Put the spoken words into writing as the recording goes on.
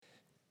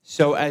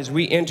So as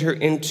we enter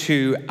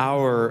into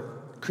our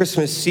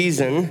Christmas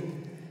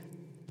season,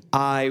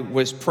 I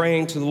was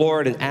praying to the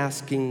Lord and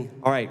asking,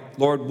 all right,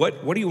 Lord,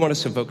 what do you want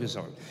us to focus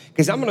on?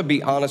 Because I'm going to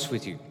be honest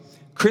with you.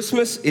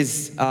 Christmas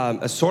is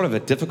a sort of a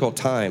difficult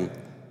time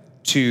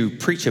to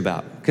preach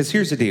about. Because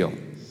here's the deal.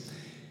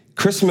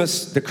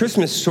 The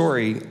Christmas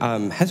story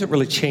hasn't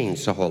really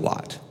changed a whole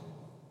lot.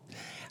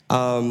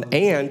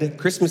 And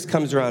Christmas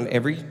comes around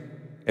every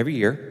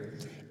year.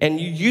 And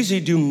you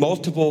usually do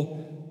multiple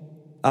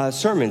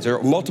sermons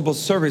or multiple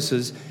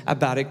services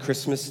about a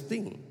Christmas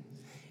theme.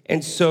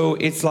 And so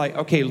it's like,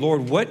 okay,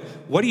 Lord, what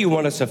do you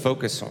want us to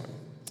focus on?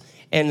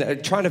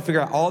 And trying to figure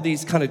out all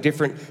these kind of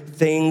different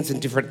things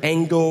and different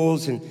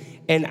angles.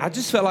 And I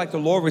just felt like the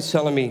Lord was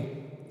telling me,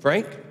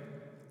 Frank,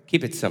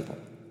 keep it simple.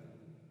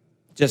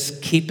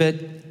 Just keep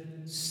it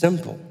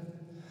simple.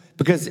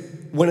 Because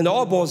when it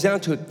all boils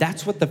down to it,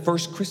 that's what the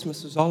first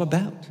Christmas was all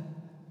about.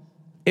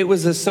 It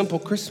was a simple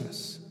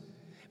Christmas.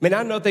 I mean,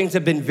 I know things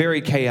have been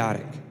very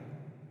chaotic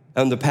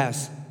in the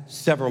past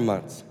several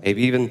months,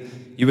 maybe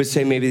even, you would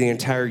say maybe the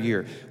entire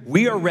year.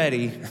 We are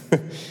ready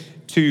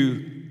to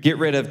get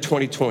rid of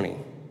 2020.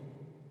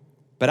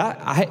 But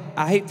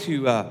I hate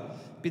to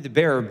be the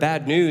bearer of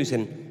bad news,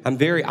 and I'm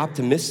very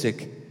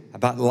optimistic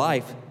about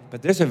life,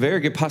 but there's a very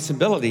good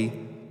possibility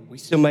we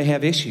still may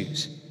have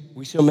issues.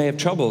 We still may have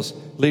troubles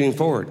leading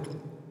forward.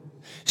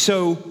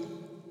 So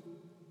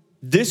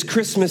this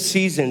Christmas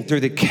season,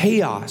 through the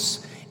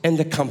chaos and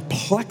the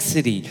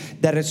complexity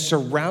that is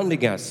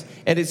surrounding us,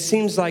 and it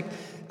seems like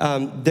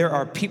there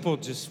are people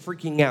just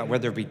freaking out,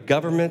 whether it be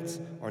governments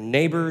or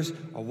neighbors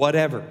or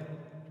whatever.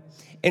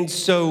 And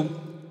so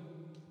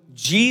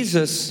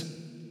Jesus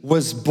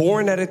was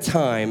born at a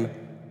time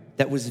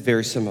that was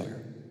very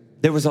similar.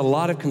 There was a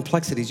lot of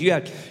complexities. You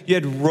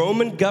had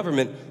Roman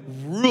government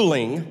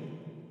ruling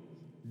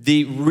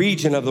the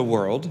region of the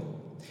world.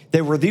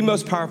 They were the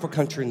most powerful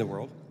country in the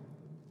world.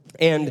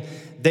 And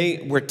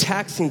they were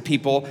taxing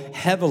people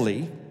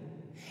heavily.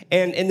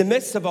 And in the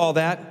midst of all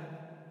that,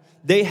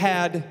 they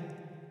had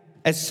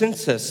a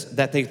census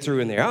that they threw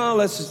in there. Oh,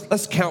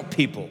 let's count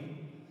people.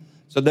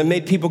 So they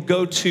made people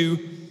go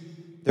to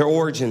their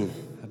origin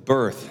of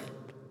birth.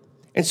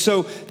 And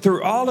so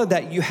through all of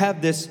that, you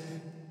have this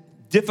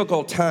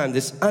difficult time,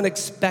 this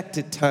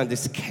unexpected time,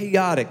 this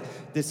chaotic,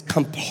 this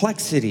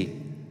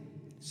complexity.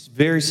 It's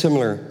very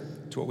similar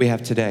to what we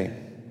have today.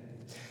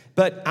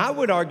 But I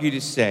would argue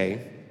to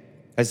say,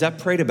 as I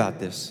prayed about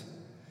this,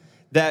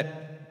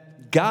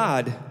 that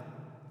God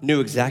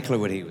knew exactly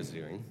what he was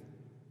doing.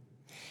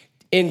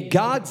 In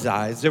God's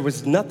eyes, there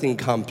was nothing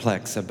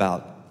complex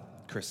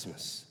about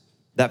Christmas,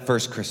 that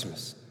first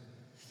Christmas.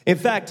 In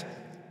fact,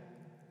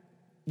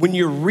 when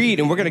you read,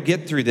 and we're going to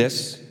get through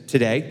this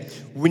today,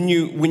 when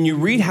you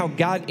read how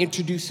God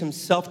introduced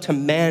himself to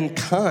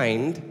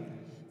mankind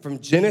from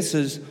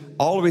Genesis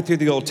all the way through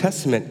the Old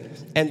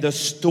Testament, and the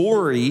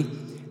story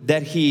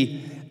that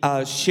he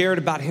shared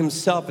about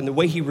himself and the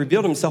way he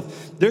revealed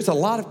himself, there's a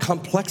lot of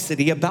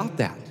complexity about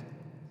that.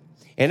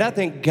 And I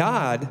think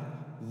God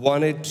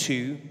wanted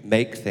to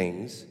make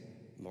things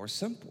more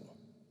simple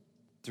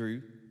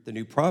through the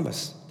new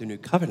promise, the new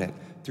covenant,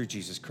 through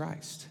Jesus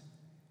Christ.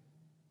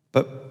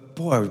 But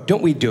boy,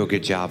 don't we do a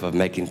good job of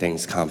making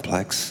things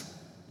complex?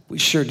 We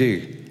sure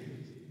do.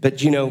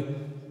 But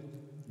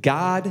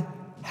God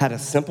had a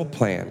simple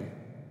plan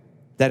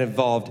that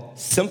involved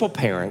simple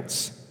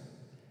parents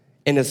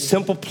in a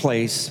simple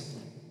place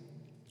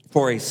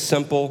for a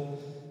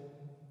simple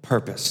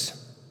purpose.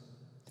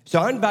 So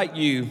I invite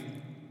you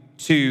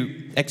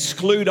to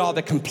exclude all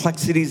the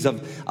complexities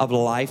of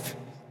life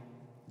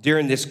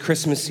during this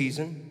Christmas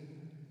season.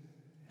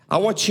 I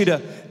want you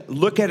to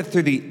look at it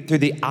through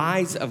the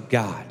eyes of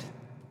God.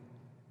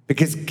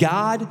 Because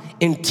God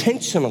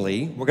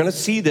intentionally, we're going to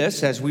see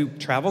this as we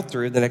travel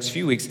through the next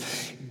few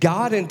weeks,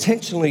 God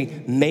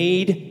intentionally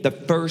made the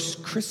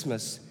first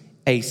Christmas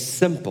a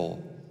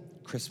simple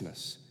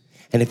Christmas.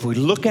 And if we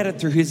look at it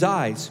through his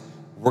eyes,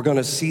 we're going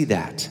to see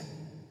that.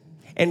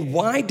 And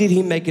why did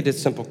he make it a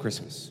simple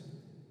Christmas?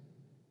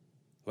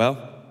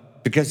 Well,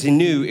 because he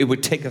knew it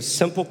would take a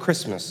simple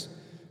Christmas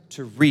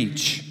to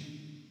reach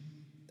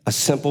a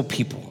simple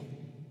people,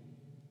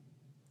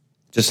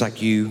 just like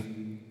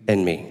you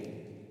and me.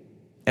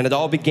 And it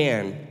all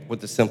began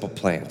with a simple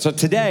plan. So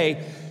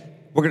today,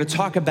 we're going to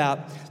talk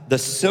about the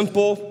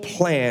simple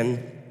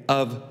plan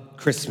of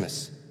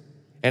Christmas.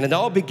 And it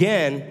all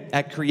began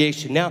at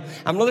creation. Now,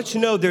 I'm going to let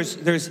you know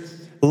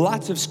there's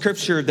lots of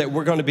scripture that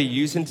we're going to be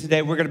using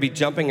today. We're going to be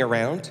jumping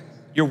around.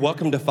 You're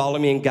welcome to follow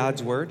me in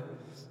God's word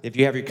if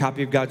you have your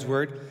copy of God's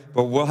word.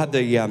 But we'll have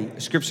the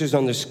scriptures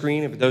on the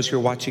screen. For those who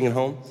are watching at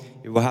home,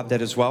 we'll have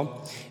that as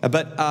well.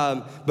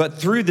 But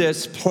through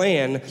this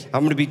plan,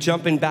 I'm going to be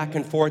jumping back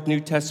and forth, New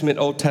Testament,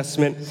 Old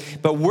Testament.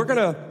 But we're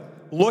going to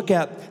look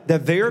at the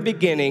very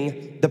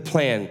beginning, the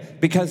plan.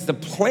 Because the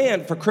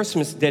plan for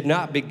Christmas did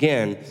not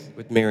begin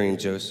with Mary and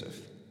Joseph.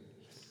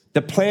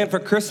 The plan for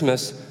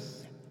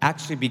Christmas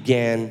actually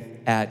began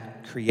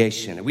at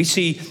creation. We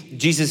see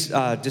Jesus'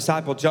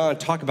 disciple John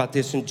talk about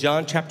this in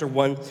John chapter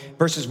 1,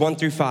 verses 1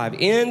 through 5.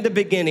 In the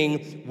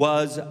beginning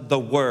was the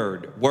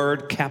Word,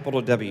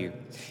 capital W.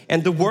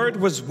 And the Word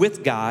was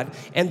with God,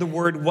 and the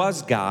Word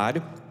was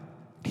God.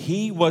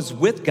 He was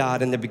with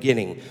God in the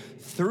beginning.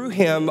 Through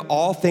him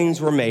all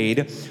things were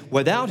made.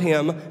 Without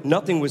him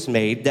nothing was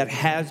made that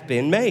has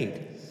been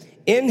made.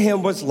 In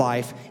him was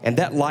life, and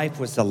that life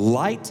was the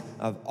light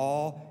of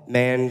all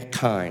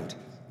mankind.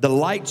 The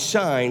light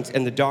shines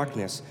in the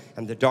darkness,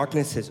 and the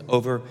darkness has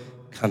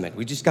overcome it.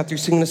 We just got through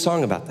singing a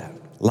song about that.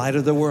 Light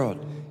of the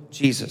world,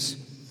 Jesus.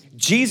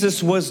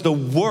 Jesus was the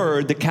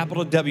Word, the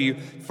capital W,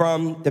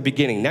 from the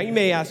beginning. Now you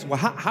may ask, well,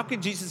 how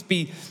could Jesus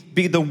be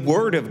the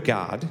Word of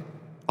God?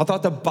 I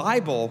thought the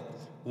Bible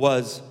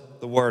was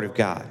the Word of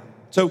God.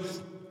 So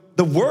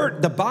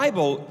the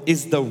Bible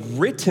is the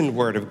written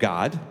Word of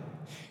God.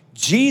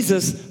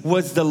 Jesus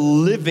was the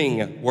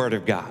living Word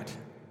of God.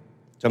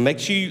 So make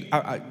sure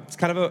it's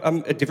kind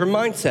of a different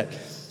mindset.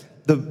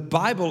 The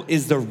Bible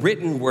is the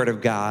written Word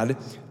of God.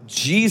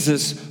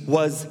 Jesus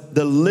was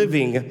the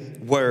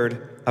living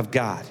Word of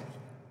God.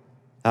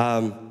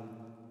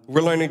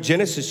 We're learning in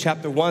Genesis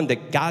chapter 1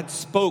 that God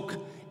spoke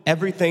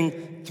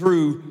everything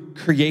through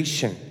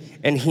creation,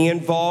 and he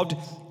involved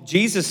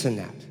Jesus in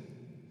that.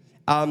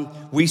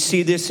 We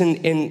see this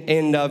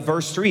in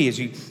verse 3,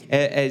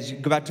 as you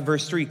go back to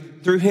verse 3.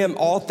 Through him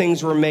all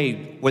things were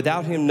made.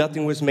 Without him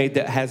nothing was made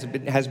that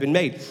has been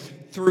made.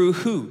 Through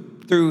who?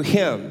 Through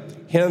him.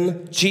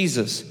 Him,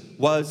 Jesus,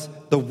 was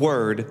the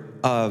Word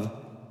of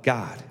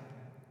God.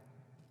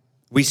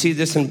 We see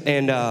this from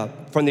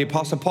the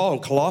Apostle Paul in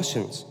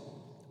Colossians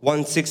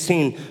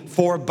 1:16.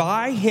 For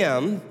by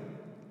him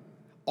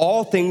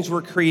all things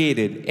were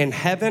created in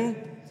heaven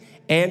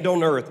and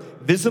on earth,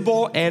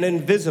 visible and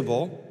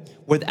invisible,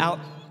 without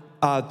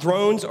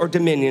thrones or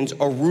dominions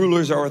or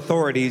rulers or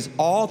authorities.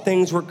 All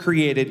things were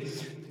created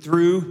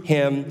through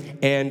him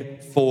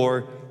and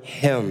for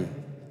him.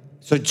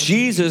 So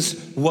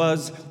Jesus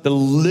was the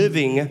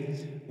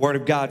living Word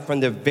of God from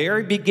the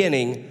very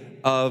beginning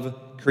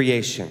of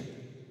creation.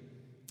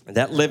 And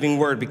that living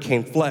Word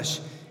became flesh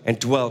and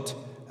dwelt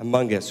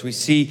among us. We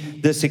see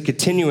this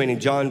continuing in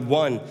John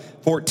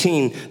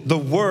 1:14. The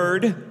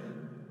Word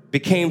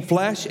became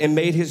flesh and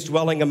made his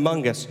dwelling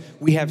among us.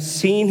 We have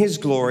seen his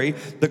glory,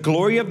 the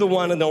glory of the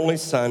one and only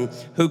Son,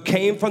 who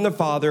came from the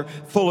Father,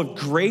 full of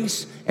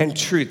grace and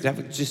truth.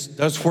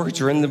 Those words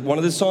are in one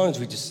of the songs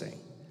we just sang.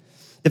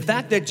 The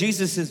fact that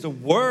Jesus is the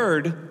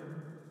Word,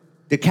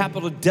 the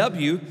capital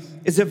W,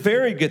 is a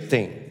very good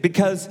thing,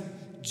 because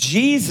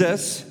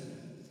Jesus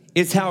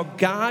is how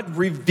God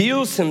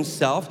reveals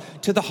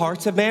himself to the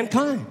hearts of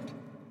mankind.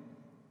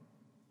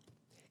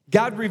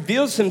 God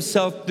reveals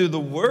himself through the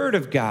Word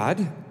of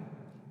God,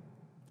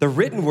 the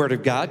written Word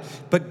of God,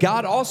 but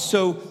God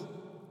also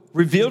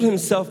revealed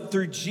himself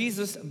through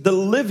Jesus, the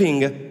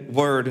living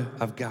Word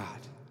of God.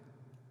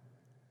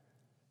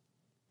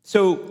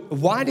 So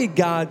why did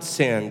God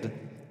send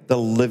the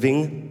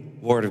living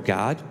Word of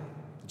God,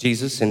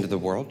 Jesus, into the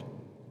world?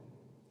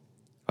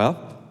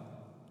 Well,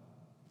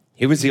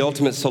 he was the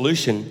ultimate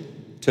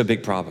solution to a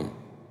big problem.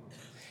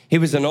 He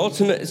was an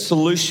ultimate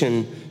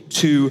solution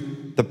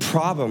to the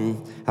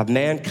problem of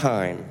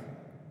mankind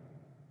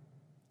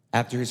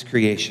after his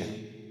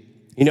creation.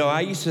 You know,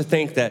 I used to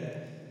think that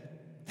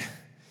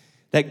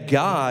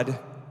God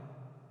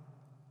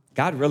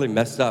really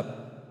messed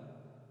up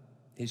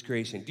his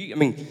creation.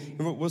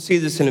 We'll see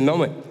this in a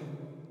moment.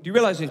 Do you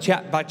realize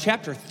by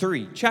chapter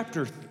 3,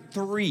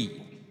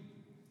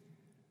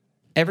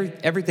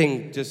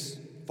 everything just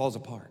falls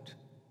apart.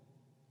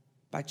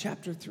 By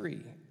chapter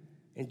 3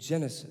 in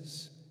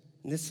Genesis,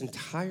 in this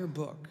entire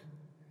book.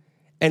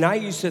 And I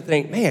used to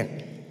think,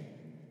 man,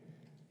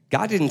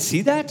 God didn't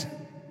see that?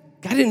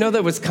 God didn't know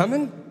that was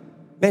coming?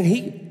 Man,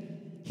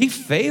 he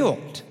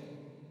failed.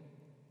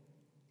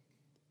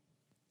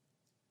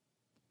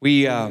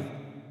 We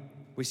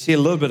see a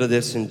little bit of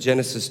this in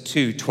Genesis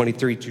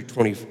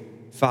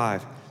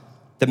 2:23-25.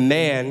 The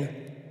man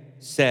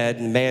said,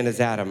 and the man is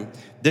Adam,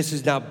 "This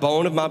is now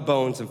bone of my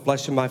bones and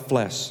flesh of my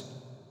flesh.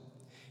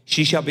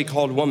 She shall be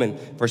called woman,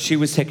 for she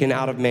was taken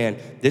out of man.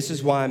 This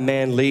is why a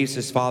man leaves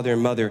his father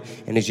and mother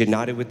and is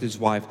united with his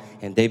wife,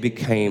 and they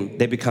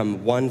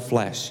become one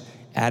flesh.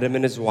 Adam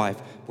and his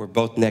wife were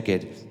both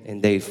naked,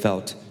 and they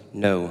felt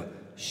no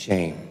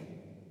shame."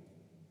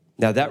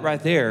 Now that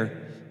right there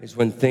is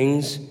when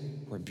things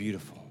were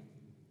beautiful.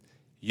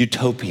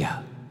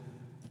 Utopia.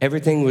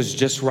 Everything was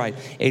just right.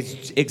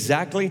 It's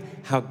exactly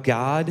how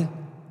God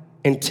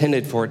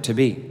intended for it to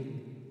be.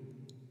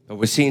 But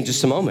we'll see in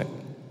just a moment.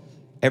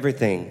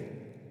 Everything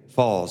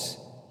falls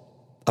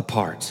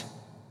apart.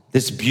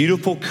 This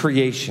beautiful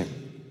creation,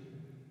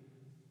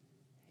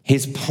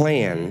 his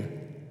plan,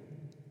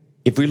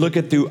 if we look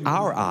at through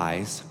our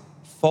eyes,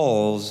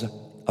 falls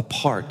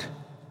apart.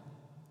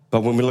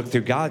 But when we look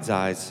through God's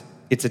eyes,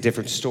 it's a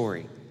different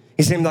story.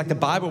 It seemed like the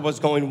Bible was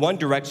going one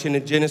direction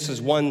in Genesis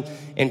 1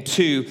 and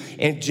 2.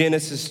 In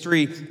Genesis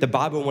 3, the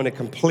Bible went a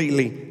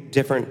completely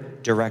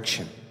different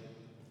direction.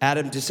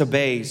 Adam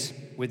disobeys.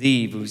 with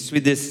Eve. We see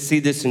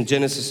this in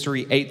Genesis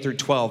 3, 8 through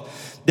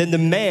 12. Then the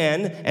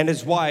man and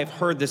his wife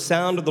heard the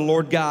sound of the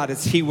Lord God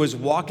as he was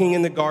walking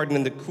in the garden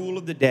in the cool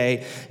of the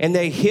day, and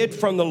they hid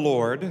from the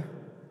Lord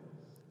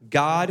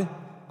God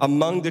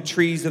among the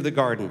trees of the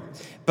garden.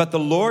 But the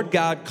Lord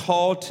God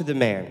called to the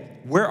man,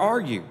 "Where are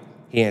you?"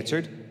 He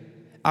answered,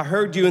 "I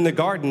heard you in the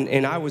garden,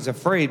 and I was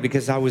afraid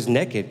because I was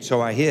naked,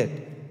 so I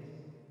hid."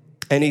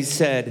 And he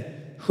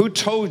said, "Who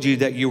told you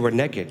that you were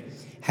naked?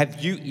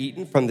 Have you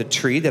eaten from the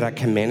tree that I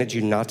commanded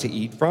you not to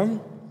eat from?"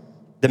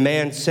 The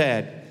man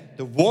said,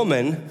 "The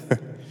woman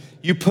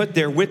you put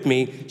there with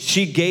me,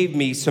 she gave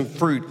me some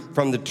fruit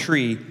from the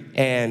tree,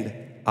 and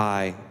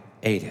I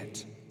ate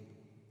it."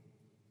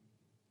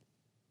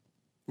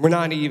 We're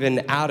not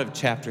even out of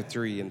chapter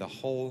 3, and the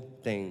whole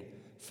thing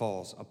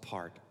falls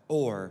apart.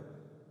 Or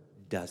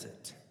does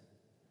it?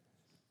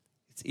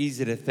 It's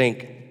easy to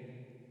think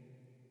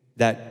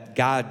that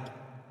God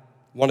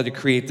wanted to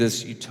create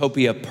this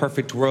utopia,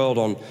 perfect world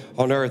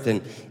on earth,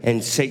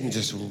 and Satan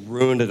just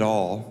ruined it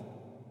all,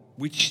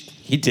 which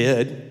he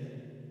did.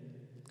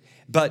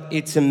 But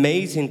it's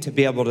amazing to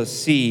be able to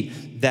see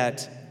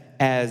that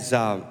as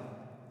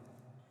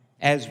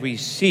we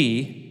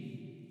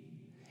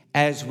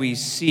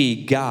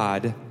see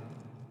God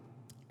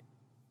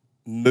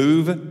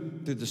move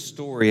through the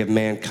story of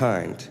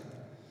mankind,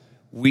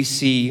 we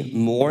see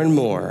more and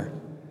more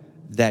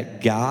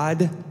that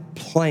God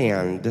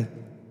planned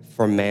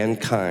for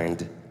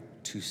mankind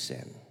to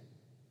sin.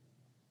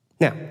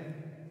 Now,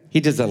 he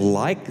doesn't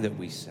like that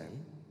we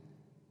sin.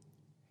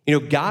 You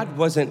know, God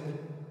wasn't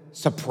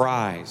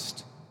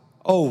surprised.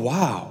 Oh,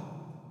 wow,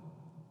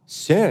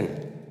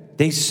 sin.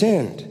 They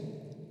sinned.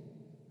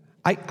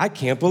 I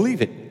can't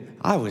believe it.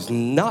 I was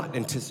not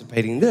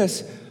anticipating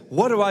this.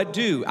 What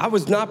do? I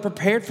was not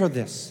prepared for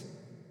this.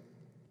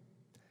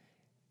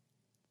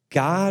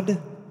 God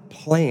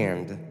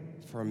planned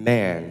for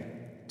man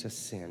to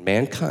sin,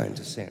 mankind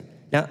to sin.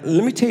 Now,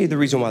 let me tell you the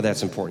reason why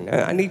that's important.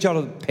 I need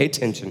y'all to pay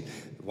attention,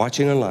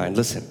 watching online.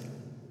 Listen,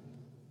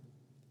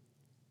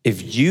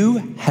 if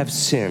you have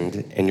sinned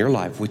in your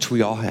life, which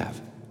we all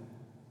have,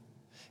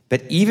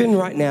 but even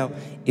right now,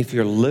 if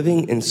you're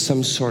living in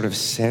some sort of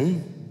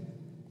sin,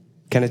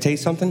 can I tell you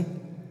something?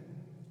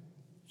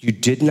 You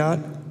did not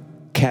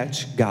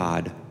catch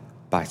God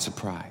by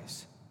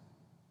surprise.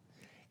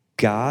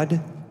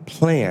 God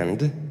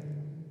planned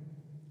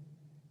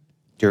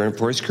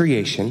for his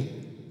creation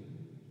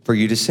for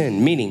you to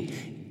sin,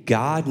 meaning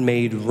God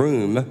made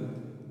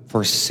room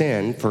for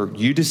sin, for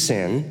you to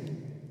sin,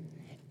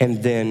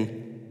 and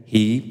then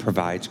he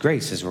provides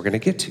grace, as we're going to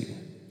get to.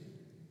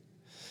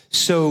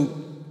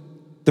 So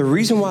the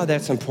reason why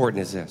that's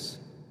important is this.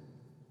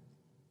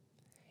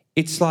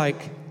 It's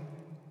like,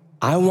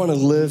 I want to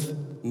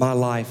live my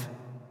life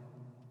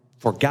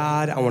for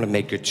God. I want to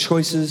make good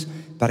choices,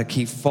 but I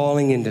keep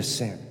falling into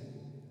sin.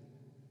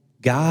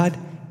 God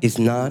is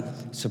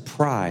not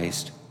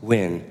surprised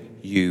when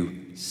you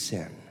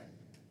sin.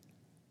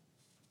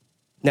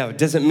 Now, it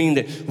doesn't mean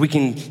that we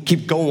can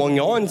keep going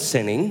on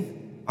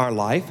sinning our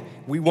life.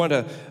 We want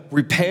to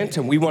repent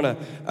and we want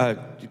to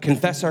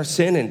confess our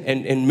sin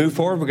and move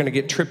forward. We're going to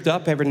get tripped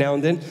up every now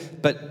and then.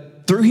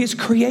 But through his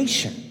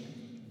creation,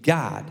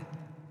 God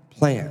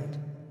planned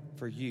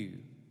for you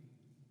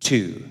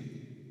to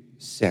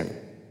sin.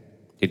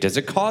 Does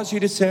it cause you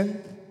to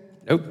sin?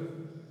 Nope.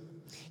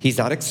 He's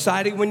not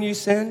excited when you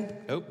sin?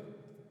 Nope.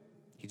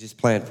 He just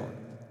planned for it.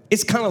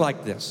 It's kind of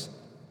like this.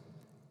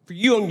 For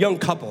you young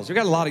couples, we've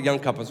got a lot of young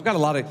couples. We've got a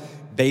lot of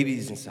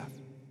babies and stuff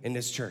in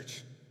this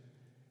church.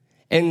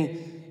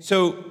 And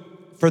so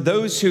for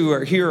those who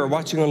are here or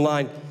watching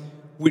online,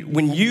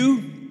 when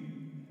you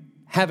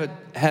have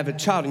a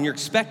child and you're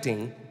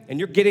expecting and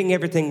you're getting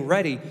everything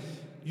ready,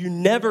 you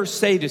never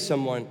say to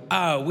someone,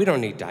 "Oh, we don't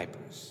need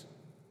diapers.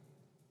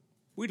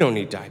 We don't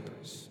need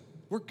diapers.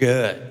 We're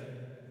good.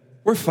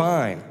 We're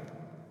fine."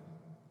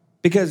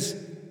 Because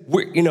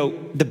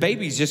the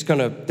baby's just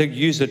they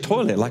use the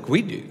toilet like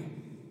we do.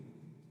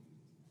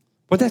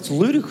 Well, that's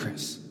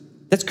ludicrous.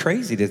 That's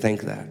crazy to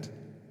think that.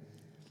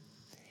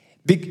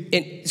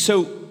 And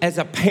so as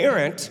a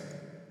parent,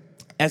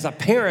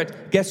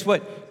 guess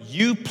what?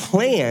 You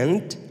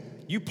planned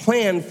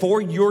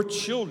for your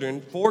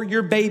children, for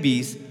your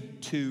babies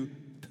to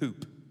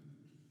poop.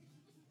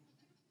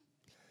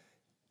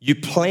 You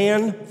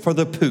plan for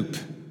the poop.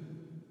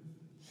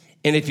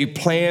 And if you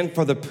plan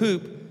for the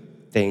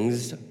poop,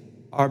 things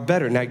are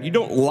better. Now, you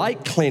don't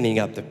like cleaning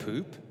up the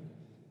poop,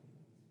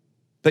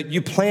 but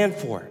you plan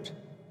for it.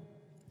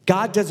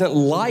 God doesn't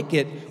like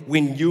it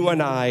when you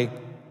and I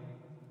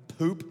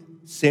poop,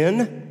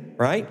 sin,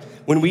 right?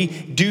 When we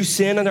do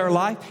sin in our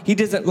life, he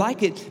doesn't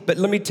like it. But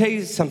let me tell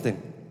you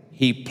something.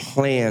 He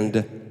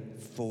planned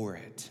for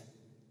it.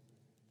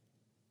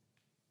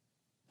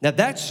 Now,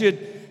 that should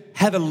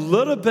have a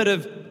little bit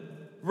of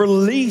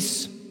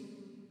release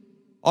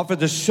off of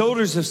the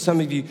shoulders of some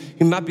of you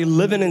who might be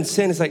living in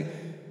sin. It's like,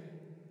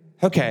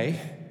 okay,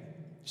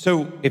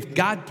 so if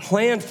God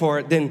planned for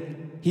it,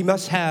 then he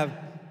must have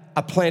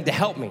a plan to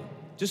help me.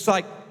 Just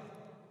like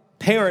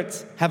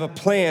parents have a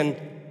plan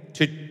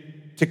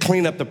to to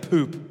clean up the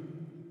poop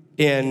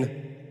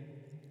in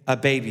a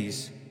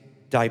baby's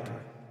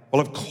diaper?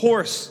 Well, of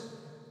course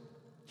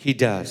he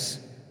does.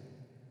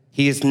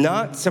 He is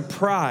not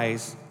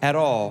surprised at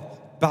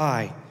all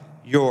by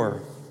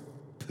your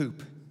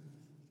poop.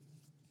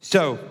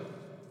 So,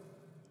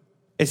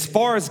 as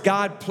far as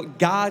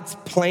God's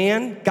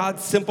plan,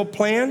 God's simple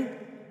plan,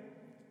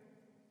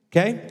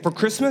 okay, for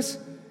Christmas,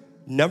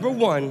 number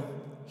one,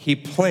 he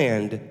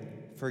planned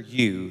for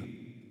you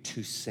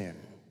to sin.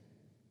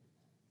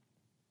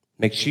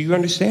 Make sure you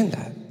understand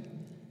that.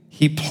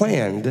 He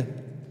planned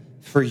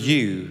for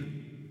you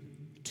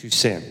to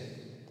sin.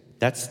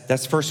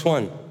 That's first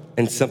one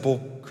in simple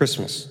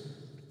Christmas.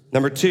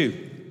 Number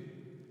two,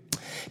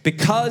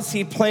 because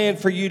he planned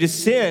for you to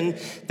sin,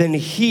 then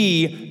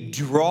he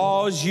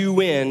draws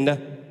you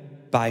in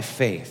by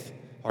faith,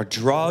 or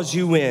draws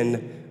you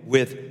in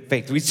with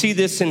faith. We see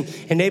this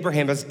in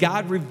Abraham as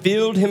God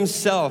revealed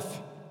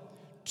himself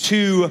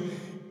to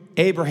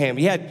Abraham.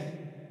 You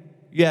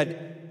had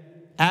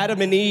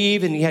Adam and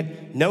Eve, and you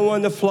had Noah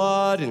and the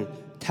flood, and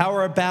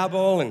Tower of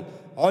Babel, and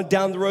on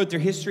down the road through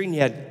history, and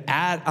you had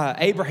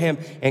Abraham,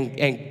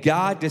 and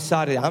God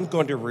decided, I'm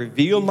going to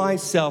reveal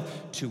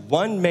myself to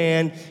one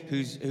man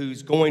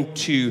who's going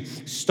to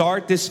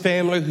start this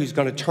family, who's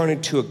going to turn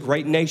into a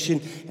great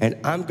nation, and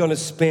I'm going to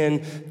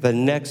spend the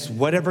next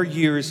whatever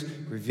years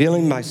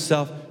revealing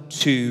myself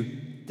to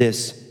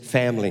this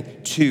family,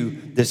 to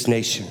this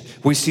nation.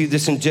 We see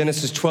this in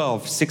Genesis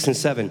 12, 6 and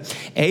 7.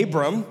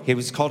 Abram, he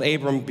was called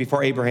Abram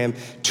before Abraham,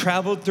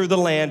 traveled through the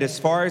land as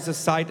far as the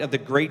site of the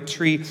great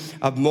tree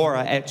of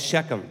Morah at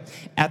Shechem.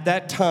 At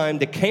that time,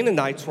 the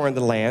Canaanites were in the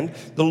land.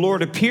 The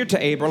Lord appeared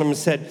to Abram and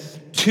said,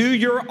 to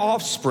your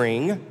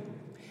offspring,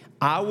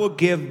 I will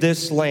give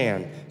this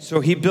land.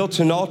 So he built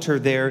an altar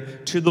there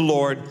to the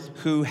Lord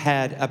who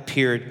had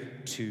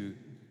appeared to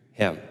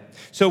him.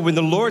 So when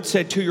the Lord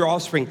said to your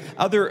offspring,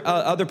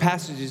 other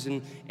passages,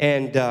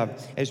 and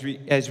as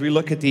we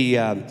look at the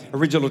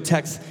original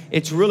text,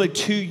 it's really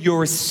to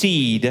your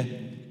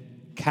seed,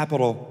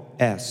 capital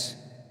S.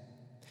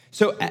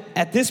 So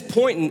at this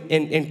point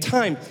in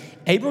time,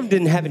 Abram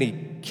didn't have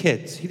any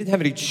kids. He didn't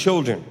have any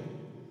children.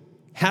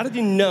 How did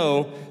he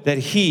know that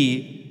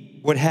he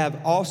would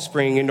have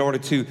offspring in order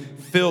to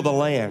fill the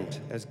land,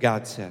 as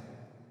God said?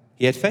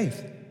 He had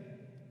faith.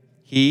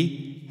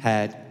 He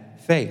had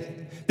faith.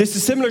 This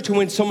is similar to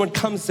when someone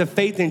comes to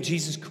faith in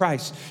Jesus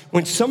Christ.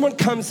 When someone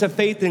comes to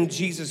faith in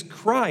Jesus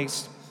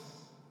Christ,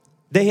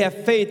 they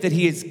have faith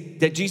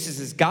that Jesus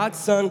is God's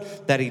son,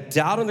 that he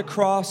died on the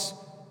cross,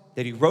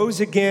 that he rose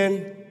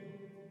again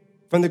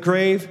from the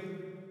grave,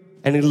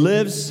 and he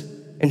lives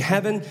in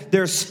heaven.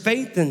 There's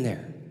faith in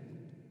there,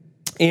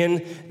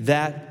 in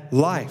that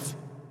life.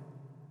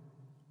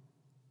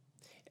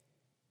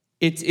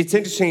 It's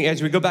interesting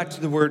as we go back to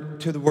the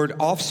word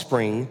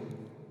offspring.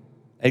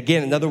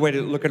 Again, another way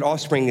to look at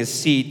offspring is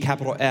seed,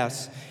 capital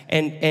S.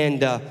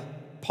 And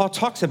Paul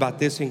talks about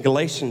this in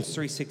Galatians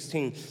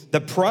 3:16. The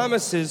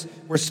promises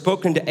were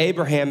spoken to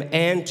Abraham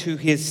and to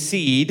his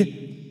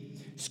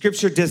seed.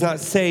 Scripture does not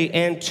say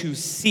and to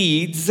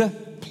seeds,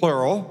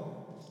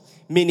 plural,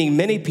 meaning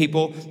many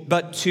people,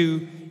 but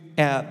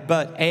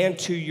and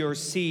to your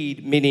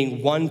seed,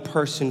 meaning one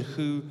person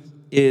who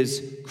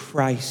is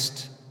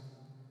Christ.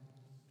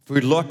 If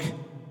we look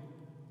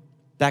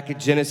back at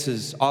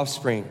Genesis,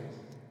 offspring,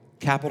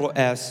 capital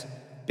S,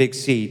 big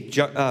seed.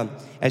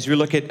 As we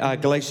look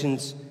at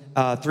Galatians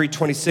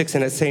 3:26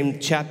 in that same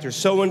chapter.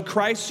 So in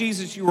Christ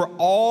Jesus, you are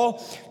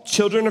all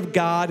children of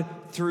God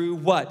through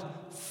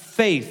what?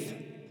 Faith.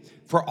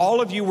 For all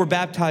of you were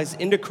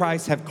baptized into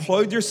Christ, have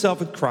clothed yourself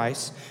with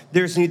Christ.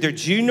 There's neither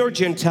Jew nor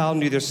Gentile,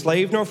 neither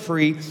slave nor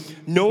free,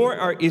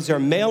 nor is there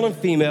male and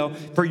female,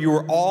 for you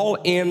are all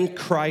in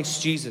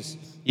Christ Jesus.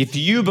 If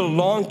you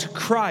belong to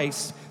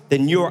Christ,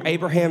 then you are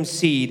Abraham's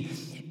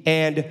seed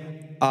and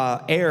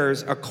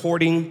heirs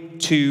according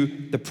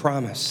to the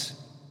promise.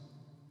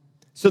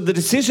 So the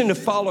decision to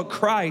follow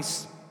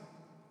Christ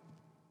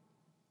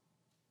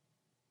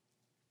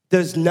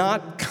does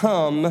not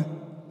come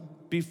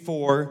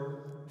before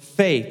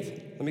faith.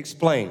 Let me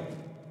explain.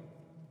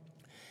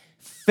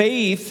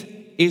 Faith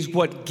is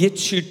what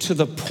gets you to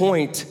the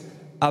point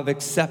of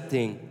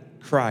accepting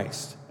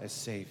Christ as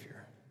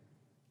Savior.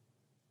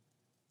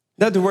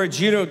 In other words,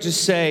 you don't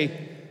just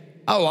say,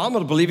 oh, I'm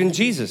going to believe in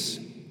Jesus.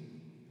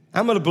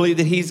 I'm going to believe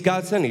that he's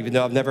God's son, even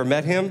though I've never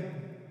met him,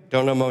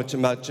 don't know much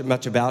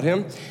about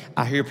him.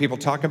 I hear people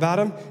talk about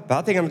him, but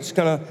I think I'm just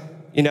going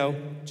to,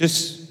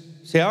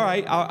 just say, all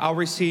right, I'll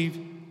receive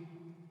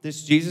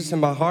this Jesus in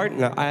my heart,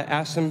 and I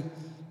ask him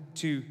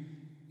to,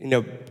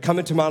 come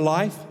into my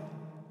life,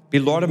 be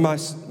Lord of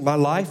my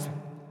life,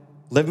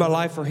 live my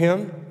life for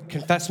him,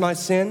 confess my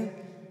sin,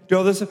 do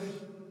all this.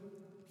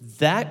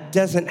 That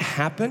doesn't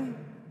happen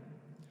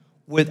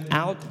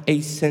without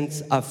a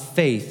sense of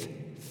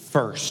faith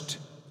first.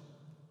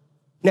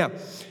 Now,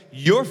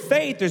 your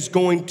faith is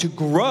going to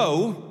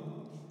grow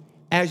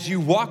as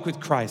you walk with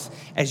Christ,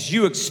 as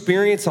you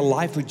experience a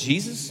life with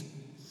Jesus,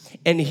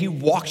 And he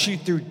walks you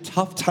through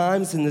tough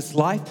times in this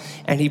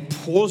life, and he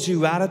pulls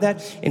you out of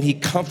that, and he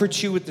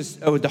comforts you with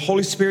the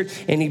Holy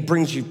Spirit, and he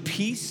brings you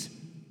peace.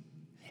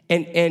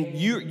 And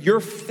your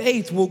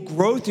faith will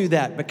grow through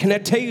that. But can I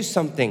tell you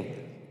something?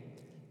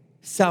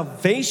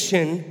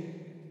 Salvation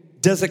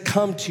doesn't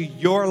come to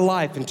your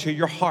life and to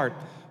your heart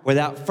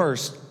without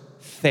first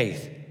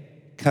faith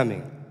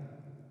coming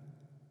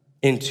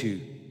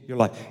into your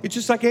life. It's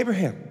just like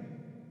Abraham.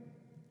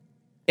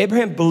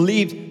 Abraham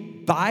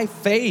believed by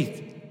faith.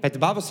 In fact, the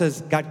Bible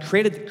says God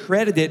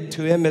credited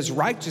to him as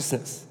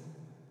righteousness.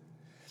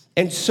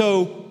 And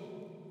so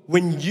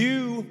when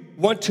you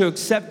want to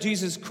accept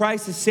Jesus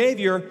Christ as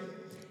Savior,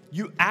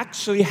 you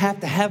actually have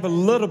to have a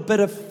little bit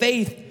of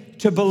faith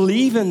to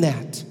believe in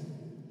that.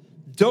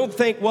 Don't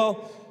think,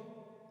 well,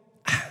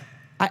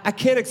 I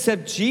can't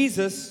accept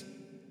Jesus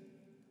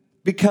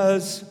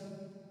because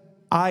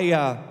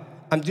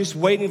I'm just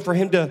waiting for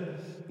him to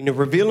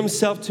reveal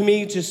himself to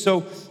me just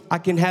so I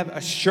can have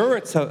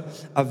assurance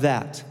of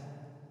that.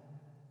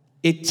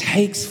 It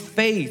takes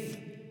faith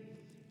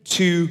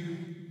to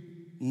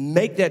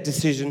make that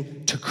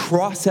decision, to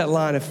cross that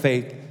line of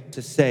faith,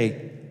 to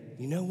say,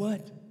 you know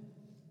what?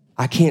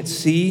 I can't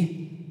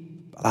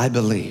see, but I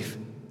believe.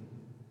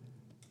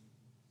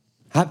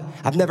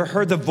 I've never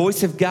heard the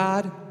voice of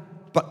God,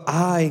 but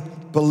I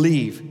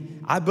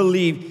believe. I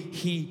believe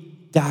he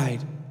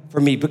died for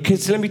me.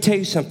 Because let me tell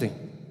you something.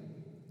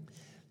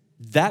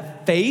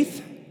 That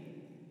faith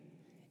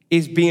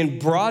is being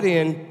brought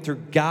in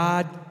through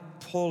God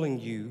pulling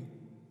you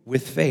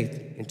with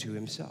faith into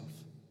himself.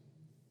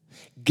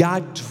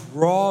 God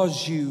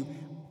draws you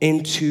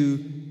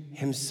into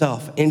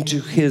himself, into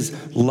his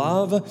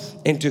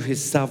love, into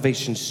his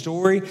salvation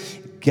story.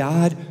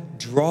 God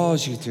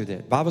draws you through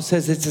that. The Bible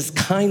says it's his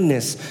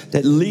kindness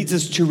that leads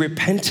us to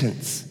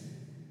repentance.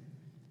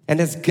 And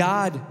as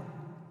God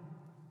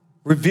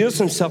reveals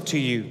himself to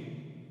you,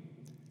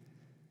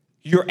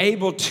 you're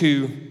able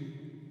to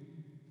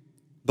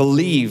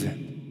believe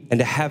and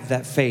to have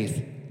that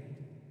faith.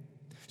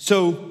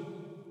 So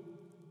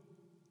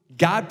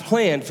God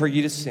planned for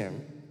you to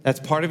sin. That's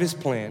part of his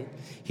plan.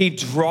 He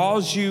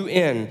draws you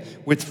in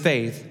with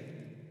faith.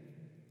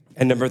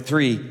 And number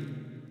 3,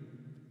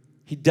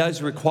 he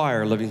does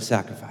require a living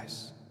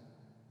sacrifice.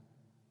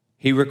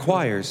 He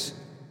requires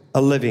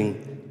a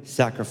living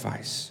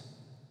sacrifice.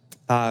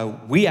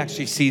 We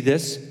actually see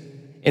this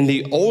in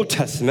the Old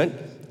Testament,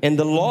 in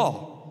the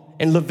law,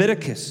 in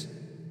Leviticus,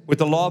 with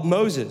the law of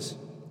Moses.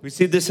 We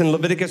see this in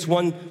Leviticus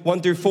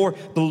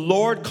 1-4. The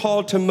Lord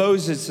called to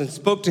Moses and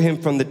spoke to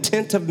him from the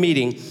tent of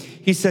meeting.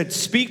 He said,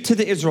 speak to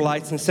the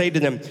Israelites and say to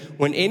them,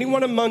 when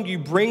anyone among you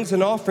brings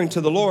an offering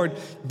to the Lord,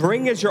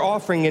 bring as your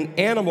offering an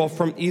animal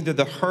from either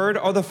the herd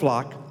or the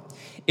flock.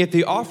 If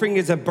the offering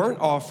is a burnt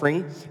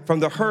offering from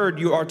the herd,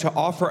 you are to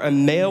offer a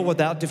male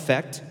without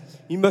defect.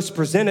 You must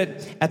present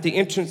it at the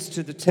entrance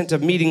to the tent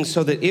of meeting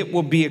so that it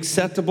will be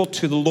acceptable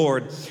to the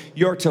Lord.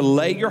 You are to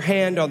lay your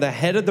hand on the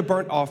head of the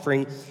burnt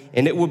offering,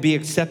 and it will be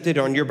accepted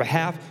on your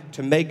behalf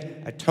to make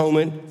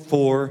atonement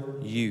for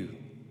you.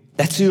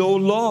 That's the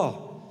old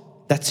law.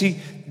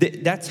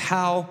 That's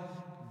how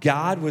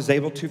God was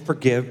able to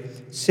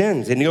forgive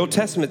sins. In the Old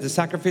Testament, the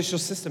sacrificial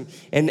system,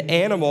 an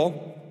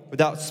animal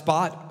without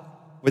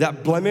spot,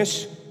 without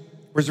blemish,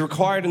 was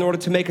required in order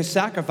to make a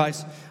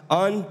sacrifice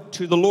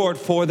unto the Lord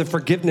for the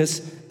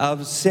forgiveness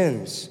of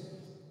sins.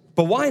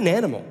 But why an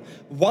animal?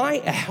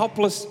 Why a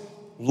helpless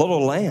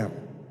little lamb?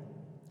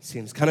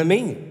 Seems kind of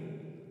mean.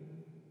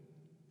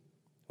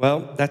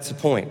 Well, that's the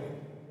point.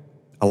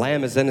 A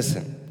lamb is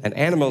innocent. An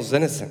animal is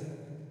innocent.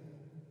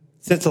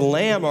 Since a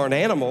lamb or an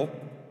animal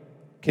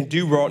can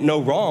do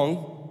no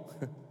wrong,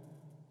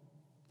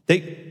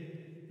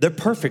 they're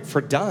perfect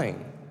for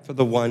dying for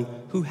the one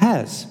who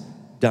has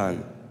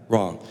done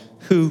wrong,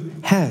 who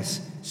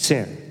has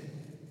sinned.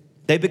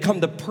 They become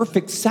the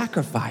perfect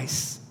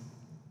sacrifice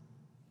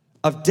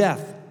of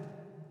death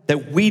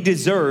that we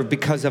deserve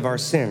because of our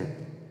sin.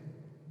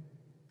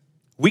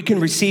 We can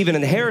receive an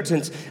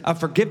inheritance of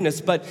forgiveness,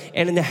 but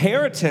an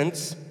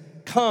inheritance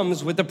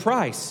comes with a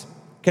price.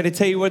 Can I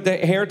tell you what the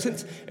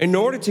inheritance? In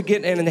order to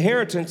get an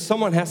inheritance,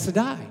 someone has to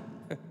die,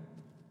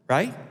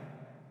 right?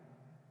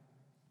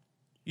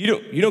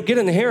 You don't get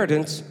an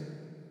inheritance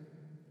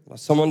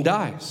unless someone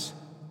dies.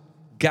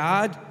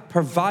 God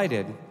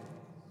provided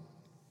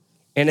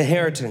an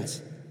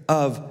inheritance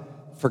of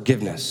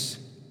forgiveness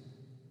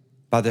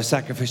by the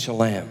sacrificial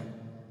lamb.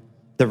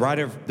 The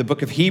writer of the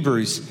book of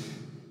Hebrews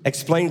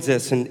explains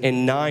this in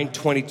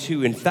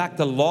 9:22. In fact,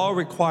 the law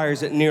requires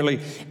that nearly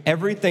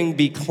everything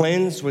be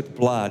cleansed with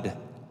blood,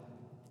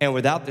 and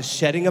without the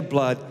shedding of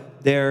blood,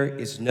 there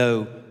is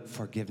no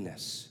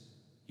forgiveness.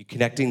 You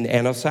connecting the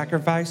animal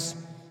sacrifice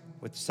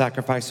with the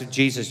sacrifice of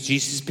Jesus.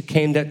 Jesus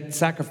became that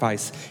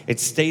sacrifice.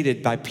 It's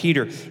stated by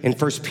Peter in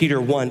 1 Peter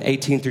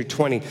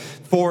 1:18-20.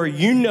 For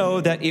you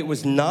know that it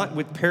was not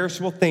with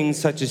perishable things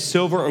such as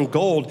silver and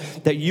gold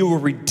that you were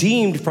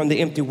redeemed from the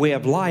empty way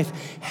of life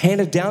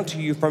handed down to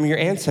you from your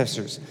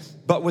ancestors,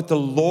 but with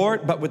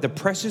the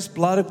precious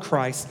blood of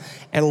Christ,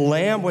 and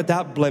lamb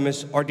without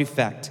blemish or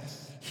defect.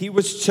 he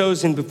was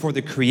chosen before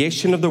the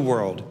creation of the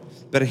world,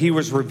 but he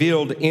was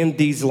revealed in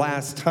these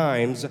last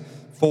times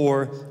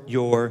for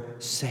your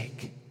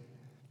sake.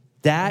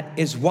 That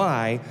is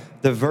why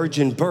the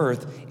virgin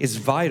birth is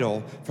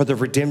vital for the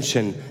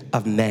redemption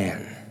of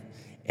man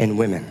and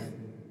women.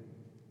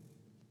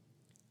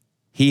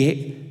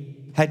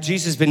 Had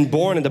Jesus been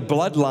born in the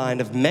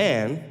bloodline of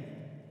man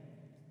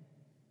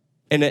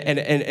in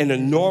a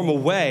normal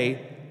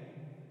way,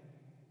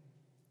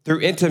 through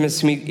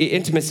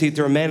intimacy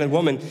through a man and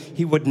woman,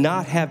 he would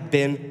not have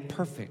been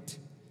perfect.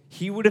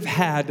 He would have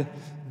had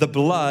the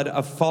blood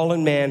of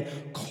fallen man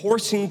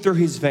coursing through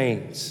his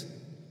veins.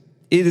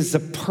 It is the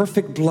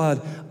perfect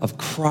blood of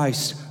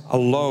Christ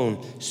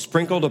alone,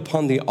 sprinkled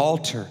upon the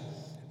altar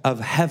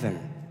of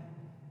heaven,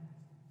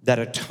 that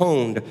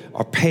atoned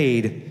or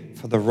paid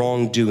for the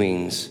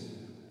wrongdoings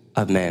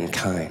of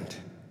mankind.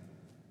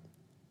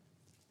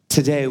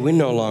 Today, we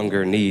no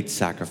longer need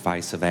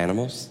sacrifice of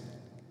animals.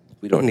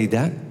 We don't need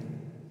that.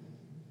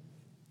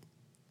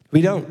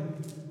 We don't.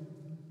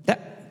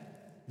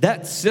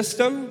 That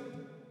system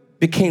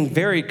became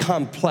very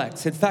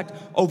complex. In fact,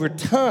 over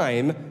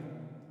time,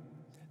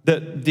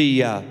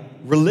 the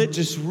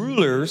religious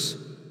rulers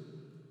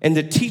and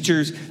the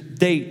teachers,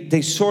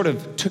 they sort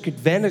of took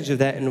advantage of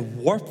that and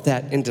warped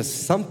that into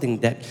something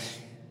that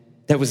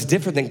was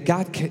different than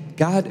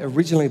God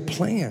originally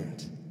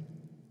planned.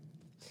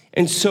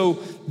 And so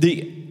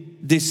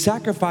the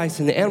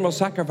sacrifice and the animal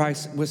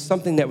sacrifice was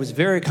something that was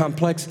very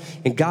complex,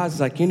 and God's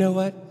like, you know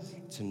what?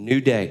 It's a new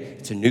day.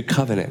 It's a new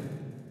covenant.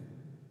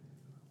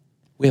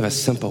 We have a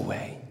simple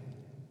way.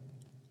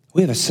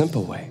 We have a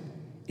simple way.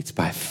 It's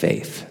by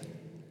faith.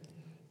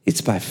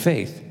 It's by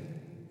faith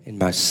in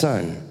my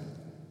Son,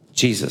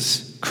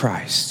 Jesus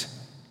Christ.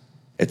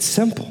 It's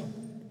simple.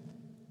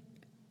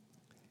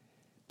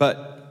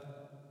 But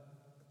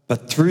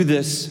through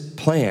this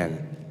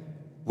plan,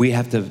 we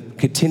have to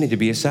continue to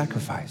be a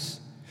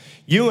sacrifice.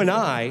 You and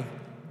I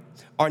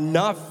are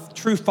not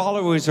true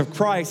followers of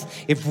Christ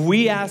if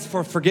we ask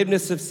for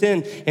forgiveness of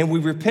sin and we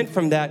repent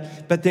from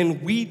that, but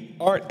then we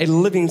aren't a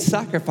living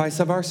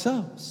sacrifice of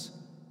ourselves.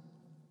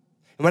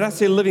 And when I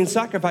say living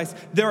sacrifice,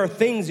 there are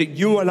things that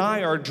you and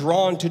I are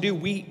drawn to do,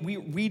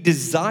 we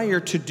desire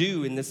to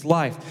do in this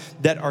life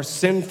that are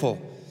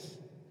sinful.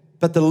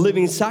 But the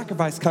living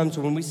sacrifice comes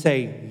when we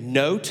say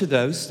no to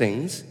those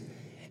things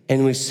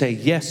and we say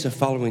yes to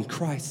following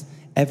Christ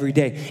every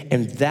day.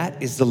 And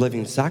that is the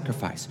living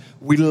sacrifice.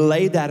 We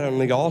lay that on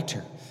the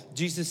altar.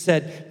 Jesus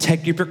said,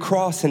 take up your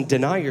cross and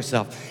deny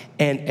yourself.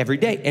 And every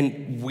day.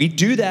 And we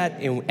do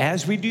that. And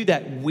as we do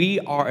that, we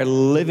are a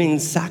living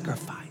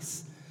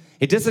sacrifice.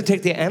 It doesn't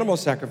take the animal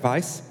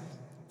sacrifice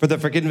for the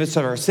forgiveness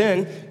of our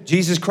sin.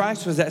 Jesus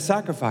Christ was that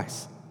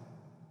sacrifice.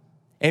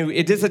 And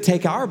it doesn't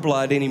take our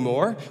blood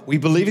anymore. We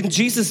believe in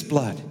Jesus'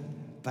 blood.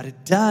 But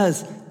it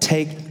does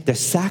take the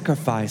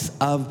sacrifice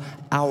of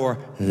our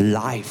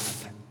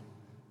life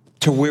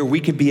to where we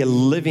could be a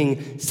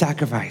living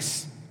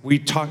sacrifice. We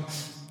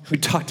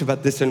talked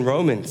about this in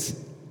Romans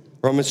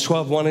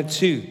 12, 1 and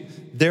 2.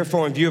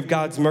 Therefore, in view of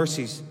God's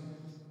mercies,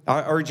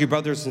 I urge you,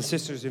 brothers and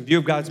sisters, in view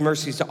of God's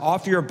mercies, to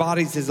offer your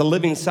bodies as a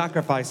living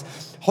sacrifice,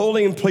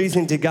 holy and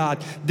pleasing to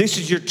God. This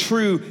is your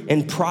true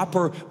and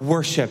proper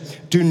worship.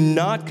 Do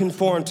not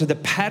conform to the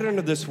pattern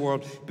of this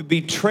world, but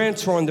be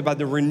transformed by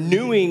the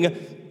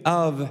renewing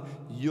of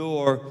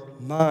your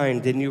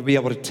mind. And you'll be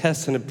able to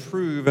test and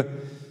approve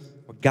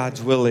what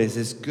God's will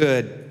is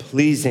good,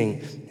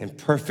 pleasing, and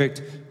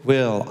perfect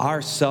will.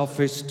 Our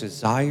selfish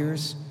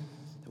desires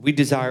that we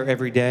desire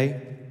every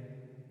day,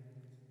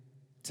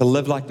 to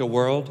live like the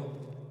world,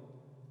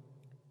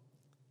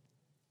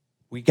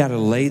 we got to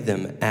lay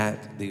them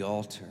at the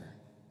altar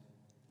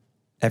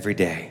every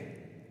day.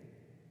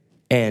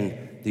 And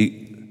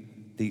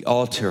the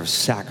altar of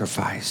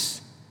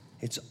sacrifice,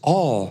 it's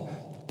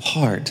all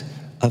part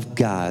of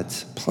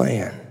God's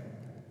plan.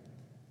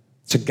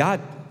 So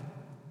God's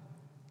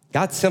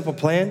simple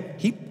plan,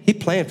 he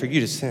planned for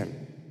you to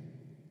sin.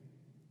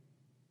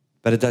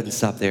 But it doesn't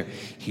stop there.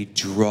 He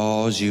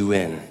draws you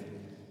in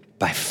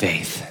by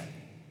faith.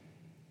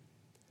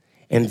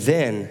 And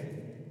then,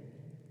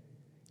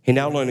 he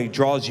not only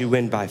draws you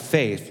in by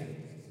faith,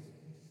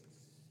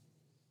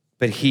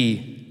 but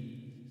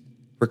he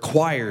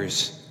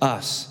requires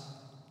us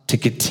to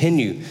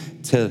continue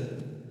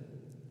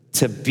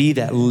to be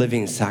that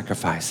living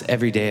sacrifice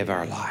every day of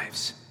our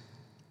lives.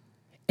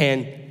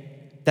 And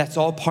that's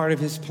all part of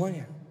his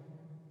plan.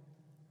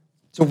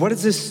 So what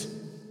does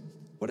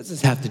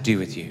this have to do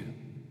with you?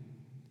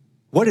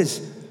 What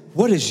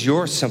is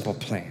your simple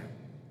plan?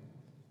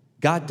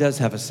 God does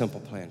have a simple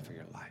plan for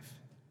your life.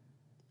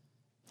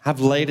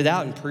 I've laid it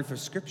out in proof of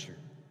Scripture.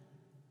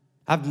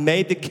 I've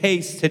made the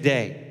case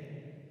today.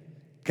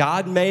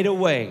 God made a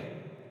way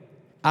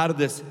out of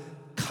this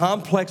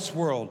complex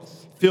world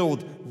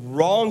filled with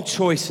wrong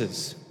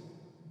choices,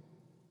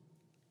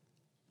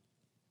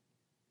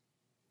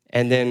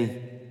 and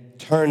then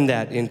turned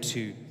that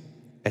into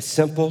a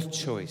simple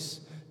choice,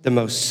 the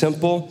most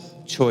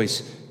simple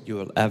choice you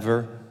will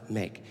ever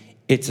make.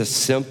 It's a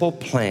simple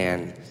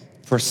plan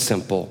for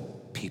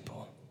simple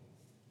people.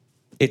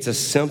 It's a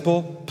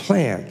simple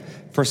plan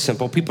for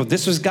simple people.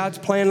 This was God's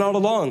plan all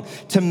along,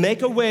 to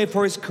make a way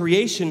for his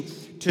creation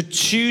to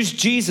choose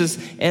Jesus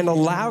and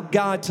allow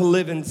God to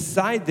live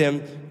inside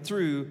them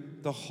through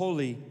the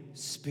Holy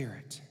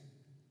Spirit.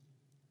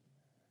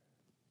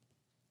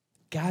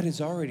 God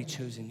has already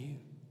chosen you.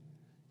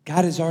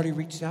 God has already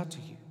reached out to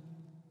you.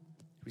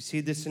 We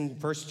see this in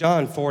 1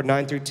 John 4,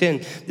 9 through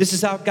 10. This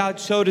is how God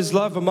showed his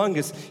love among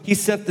us. He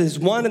sent his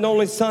one and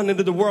only Son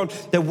into the world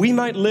that we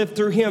might live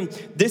through him.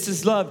 This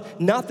is love,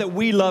 not that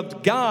we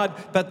loved God,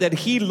 but that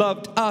he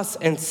loved us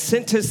and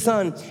sent his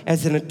Son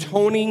as an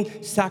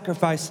atoning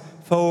sacrifice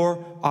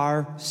for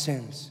our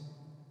sins.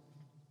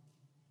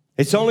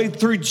 It's only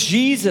through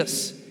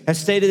Jesus, as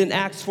stated in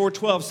Acts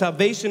 4:12,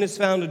 salvation is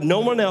found in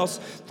no one else,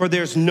 for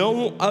there's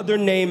no other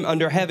name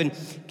under heaven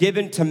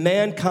given to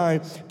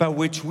mankind by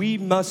which we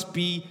must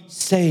be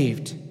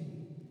saved.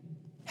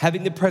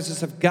 Having the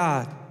presence of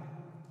God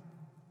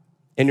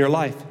in your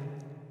life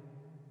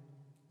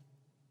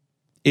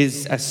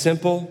is as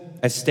simple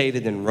as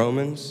stated in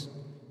Romans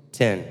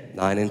 10,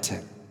 9 and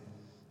 10.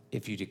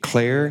 If you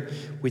declare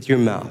with your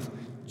mouth,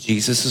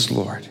 Jesus is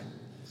Lord,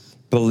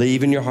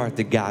 believe in your heart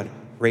that God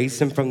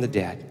raised him from the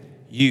dead,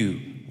 you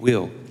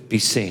will be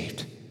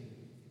saved.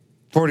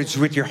 For it is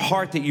with your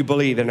heart that you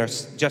believe and are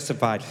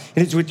justified.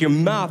 It is with your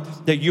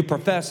mouth that you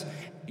profess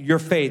your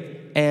faith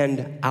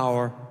and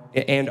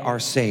are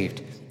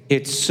saved.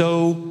 It's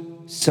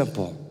so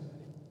simple.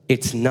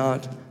 It's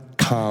not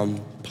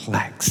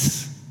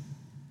complex.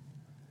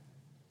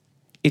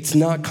 It's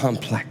not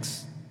complex.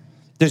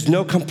 There's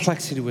no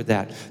complexity with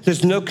that.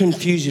 There's no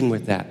confusion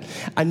with that.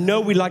 I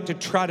know we like to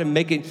try to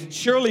make it,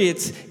 surely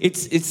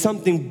it's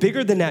something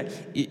bigger than that.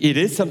 It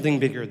is something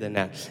bigger than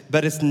that,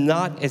 but it's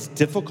not as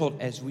difficult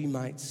as we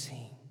might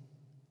seem.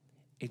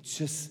 It's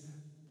just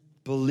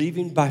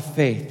believing by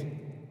faith,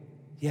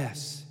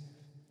 yes,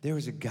 there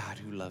is a God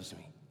who loves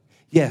me.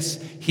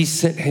 Yes, he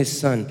sent his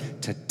Son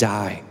to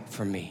die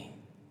for me.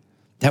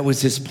 That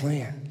was his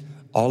plan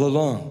all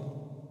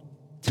along,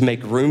 to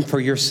make room for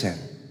your sin,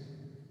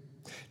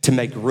 to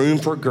make room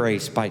for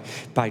grace by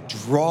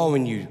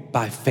drawing you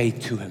by faith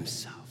to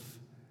himself.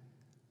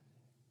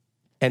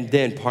 And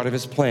then part of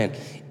his plan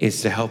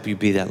is to help you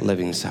be that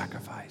living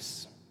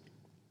sacrifice.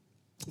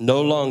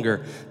 No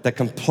longer the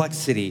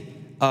complexity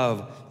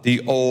of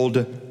the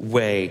old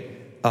way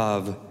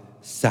of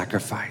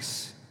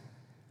sacrifice.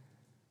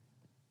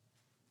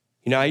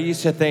 You know, I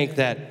used to think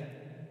that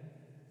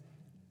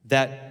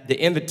the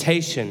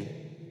invitation,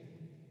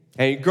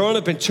 and growing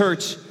up in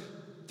church,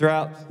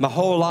 throughout my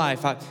whole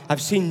life,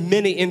 I've seen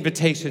many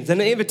invitations.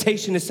 And an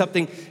invitation is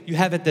something you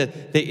have at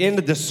the end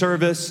of the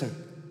service,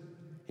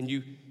 and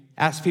you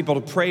ask people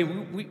to pray.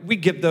 We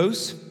give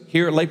those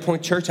here at Lake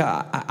Point Church.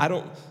 I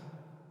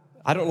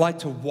don't like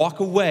to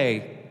walk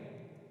away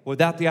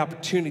without the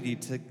opportunity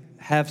to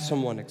have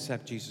someone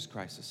accept Jesus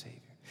Christ as Savior.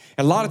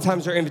 And a lot of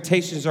times our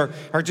invitations are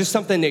just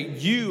something that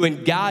you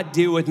and God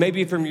deal with,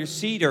 maybe from your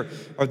seat or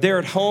there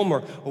at home or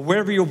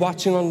wherever you're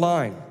watching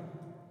online.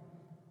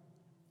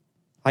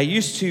 I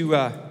used to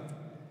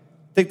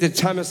think the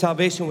time of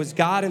salvation was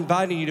God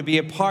inviting you to be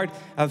a part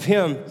of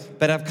him,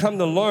 but I've come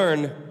to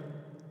learn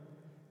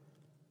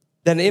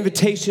that an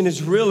invitation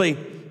is really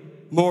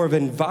more of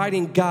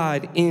inviting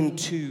God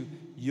into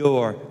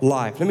your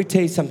life. Let me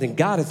tell you something.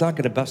 God is not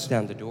going to bust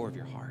down the door of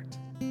your heart.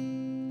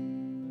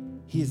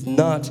 He is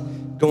not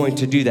going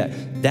to do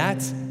that.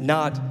 That's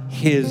not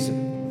his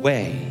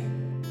way.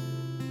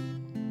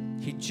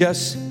 He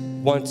just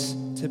wants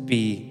to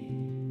be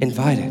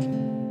invited.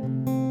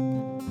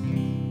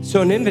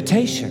 So an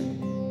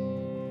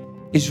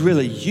invitation is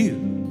really you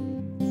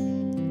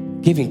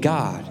giving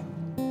God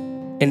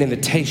an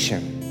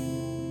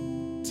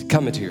invitation to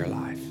come into your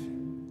life,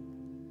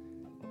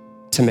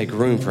 to make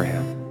room for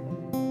him,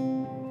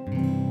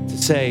 to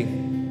say,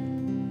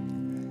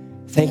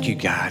 thank you,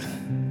 God,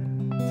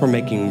 for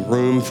making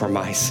room for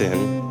my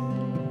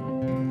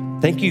sin.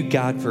 Thank you,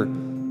 God, for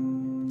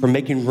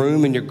making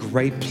room in your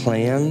great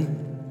plan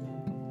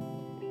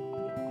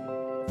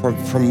for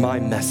my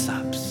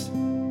mess-ups.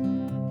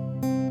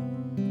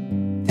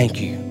 Thank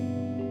you.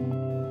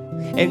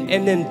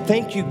 And then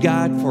thank you,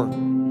 God, for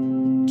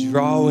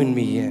drawing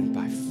me in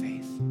by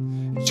faith,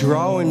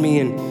 drawing me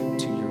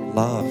into your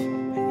love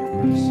and your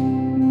mercy.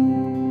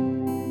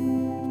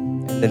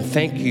 And then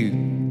thank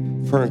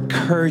you for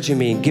encouraging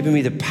me and giving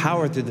me the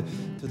power through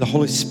the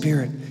Holy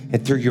Spirit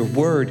and through your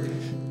word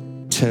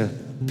to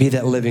be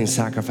that living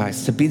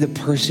sacrifice, to be the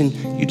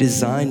person you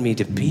designed me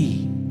to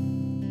be.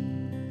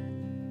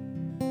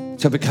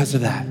 So because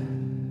of that,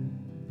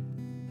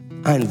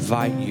 I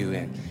invite you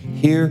in.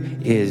 Here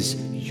is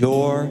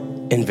your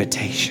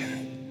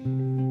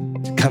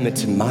invitation to come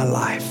into my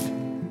life,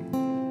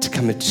 to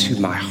come into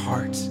my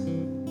heart.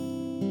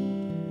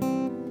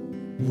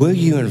 Will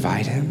you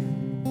invite him?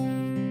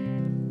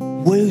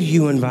 Will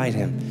you invite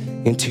him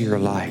into your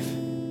life?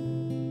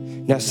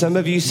 Now, some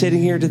of you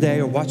sitting here today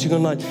or watching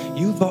online,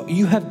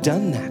 you have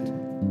done that.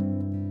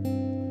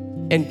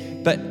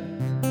 But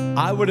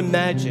I would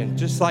imagine,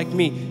 just like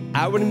me,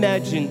 I would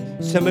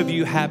imagine some of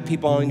you have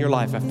people in your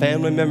life, a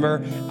family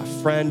member, a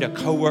friend, a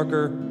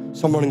coworker,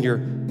 someone in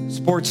your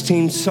sports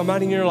team,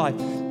 somebody in your life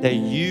that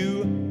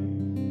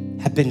you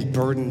have been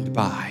burdened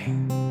by.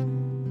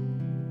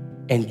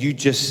 And you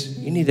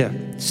need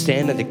to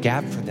stand in the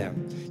gap for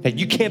them. That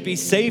you can't be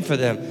saved for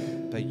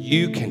them, but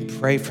you can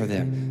pray for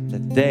them,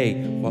 that they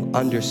will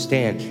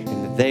understand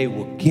and that they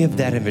will give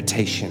that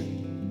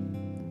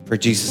invitation for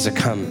Jesus to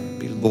come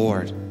be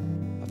Lord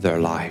of their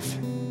life.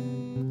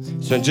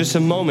 So in just a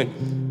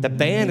moment, the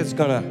band is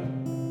gonna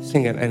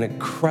sing an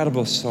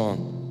incredible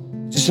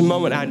song. Just a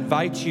moment, I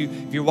invite you,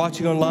 if you're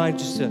watching online,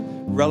 just to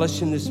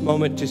relish in this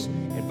moment, just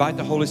invite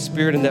the Holy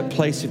Spirit in that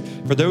place.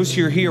 For those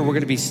who are here, we're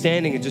gonna be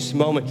standing in just a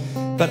moment,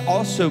 but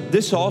also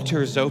this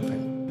altar is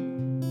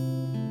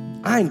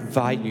open. I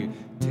invite you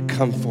to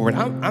come forward.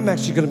 I'm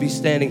actually gonna be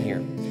standing here.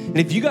 And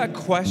if you got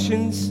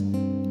questions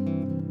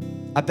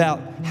about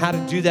how to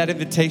do that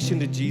invitation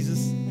to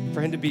Jesus,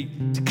 for him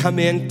to come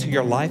into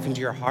your life,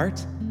 into your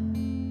heart,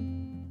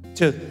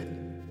 to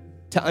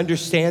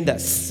understand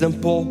that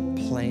simple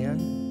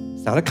plan.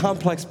 It's not a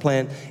complex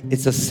plan,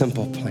 it's a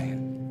simple plan.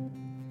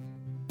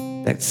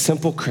 That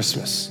simple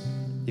Christmas.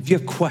 If you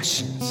have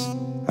questions,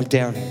 I'm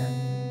down here,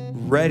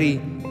 ready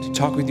to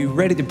talk with you,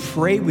 ready to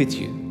pray with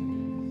you.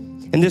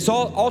 And this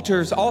altar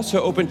is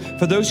also open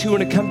for those who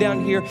want to come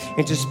down here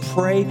and just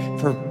pray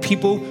for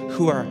people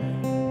who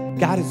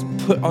God has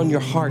put on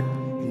your heart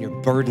and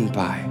you're burdened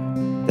by,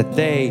 that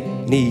they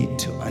need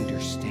to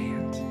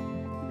understand.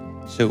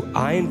 So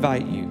I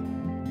invite you,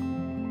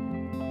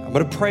 I'm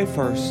gonna pray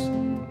first.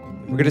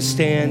 We're gonna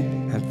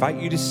stand. I invite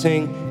you to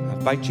sing. I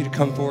invite you to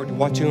come forward. You're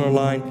watching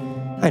online,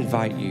 I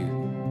invite you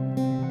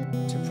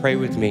to pray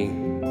with me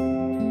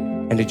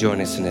and to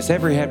join us in this.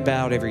 Every head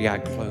bowed, every eye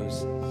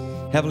closed.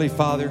 Heavenly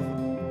Father,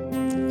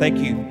 thank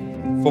you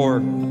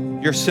for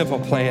your simple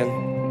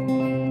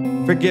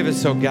plan. Forgive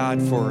us, oh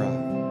God,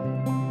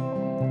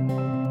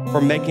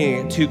 for making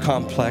it too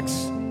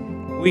complex.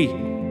 We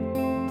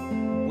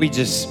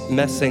just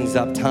mess things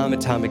up time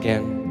and time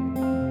again.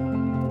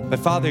 But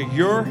Father,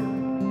 your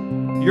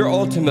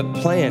ultimate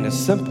plan is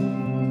simple.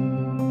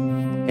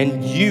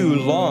 And you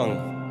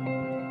long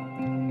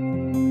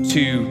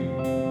to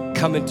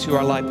come into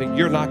our life, but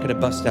you're not gonna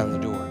bust down the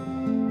door.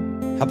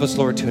 Help us,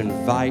 Lord, to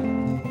invite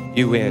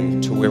you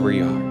in to where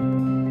we are.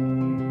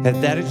 And if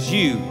that is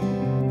you,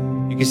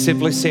 you can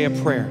simply say a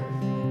prayer.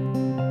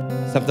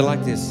 Something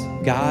like this: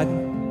 God,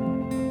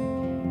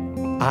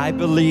 I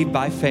believe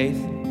by faith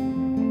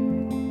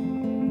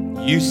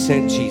you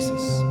sent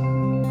Jesus.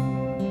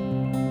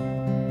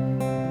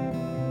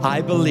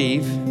 I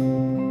believe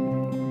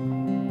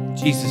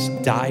Jesus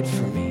died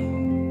for me.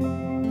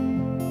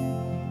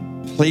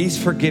 Please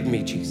forgive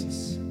me,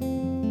 Jesus.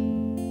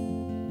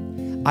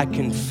 I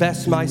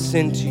confess my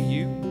sin to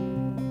you.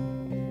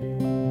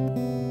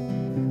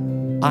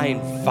 I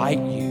invite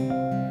you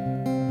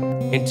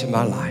into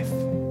my life.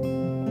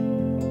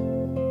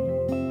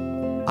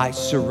 I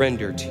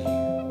surrender to you.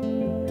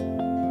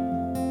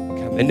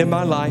 Come into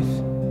my life.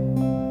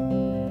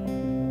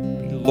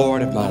 Be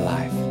Lord of my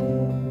life.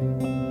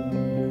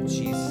 In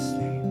Jesus'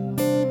 name.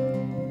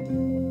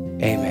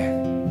 Amen.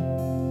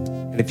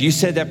 And if you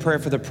said that prayer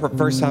for the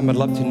first time, I'd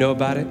love to know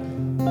about it.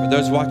 For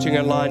those watching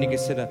online, you can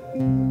send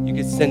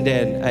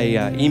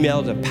an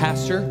email to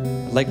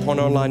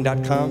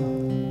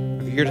pastor@lakepointonline.com.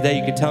 If you're here today,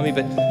 you can tell me.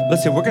 But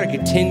listen, we're going to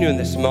continue in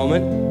this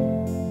moment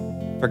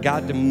for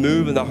God to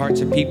move in the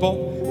hearts of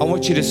people. I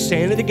want you to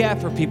stand in the gap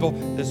for people.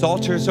 This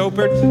altar is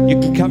open. You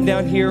can come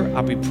down here.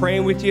 I'll be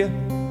praying with you.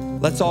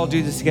 Let's all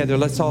do this together.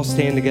 Let's all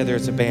stand together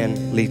as the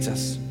band leads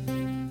us.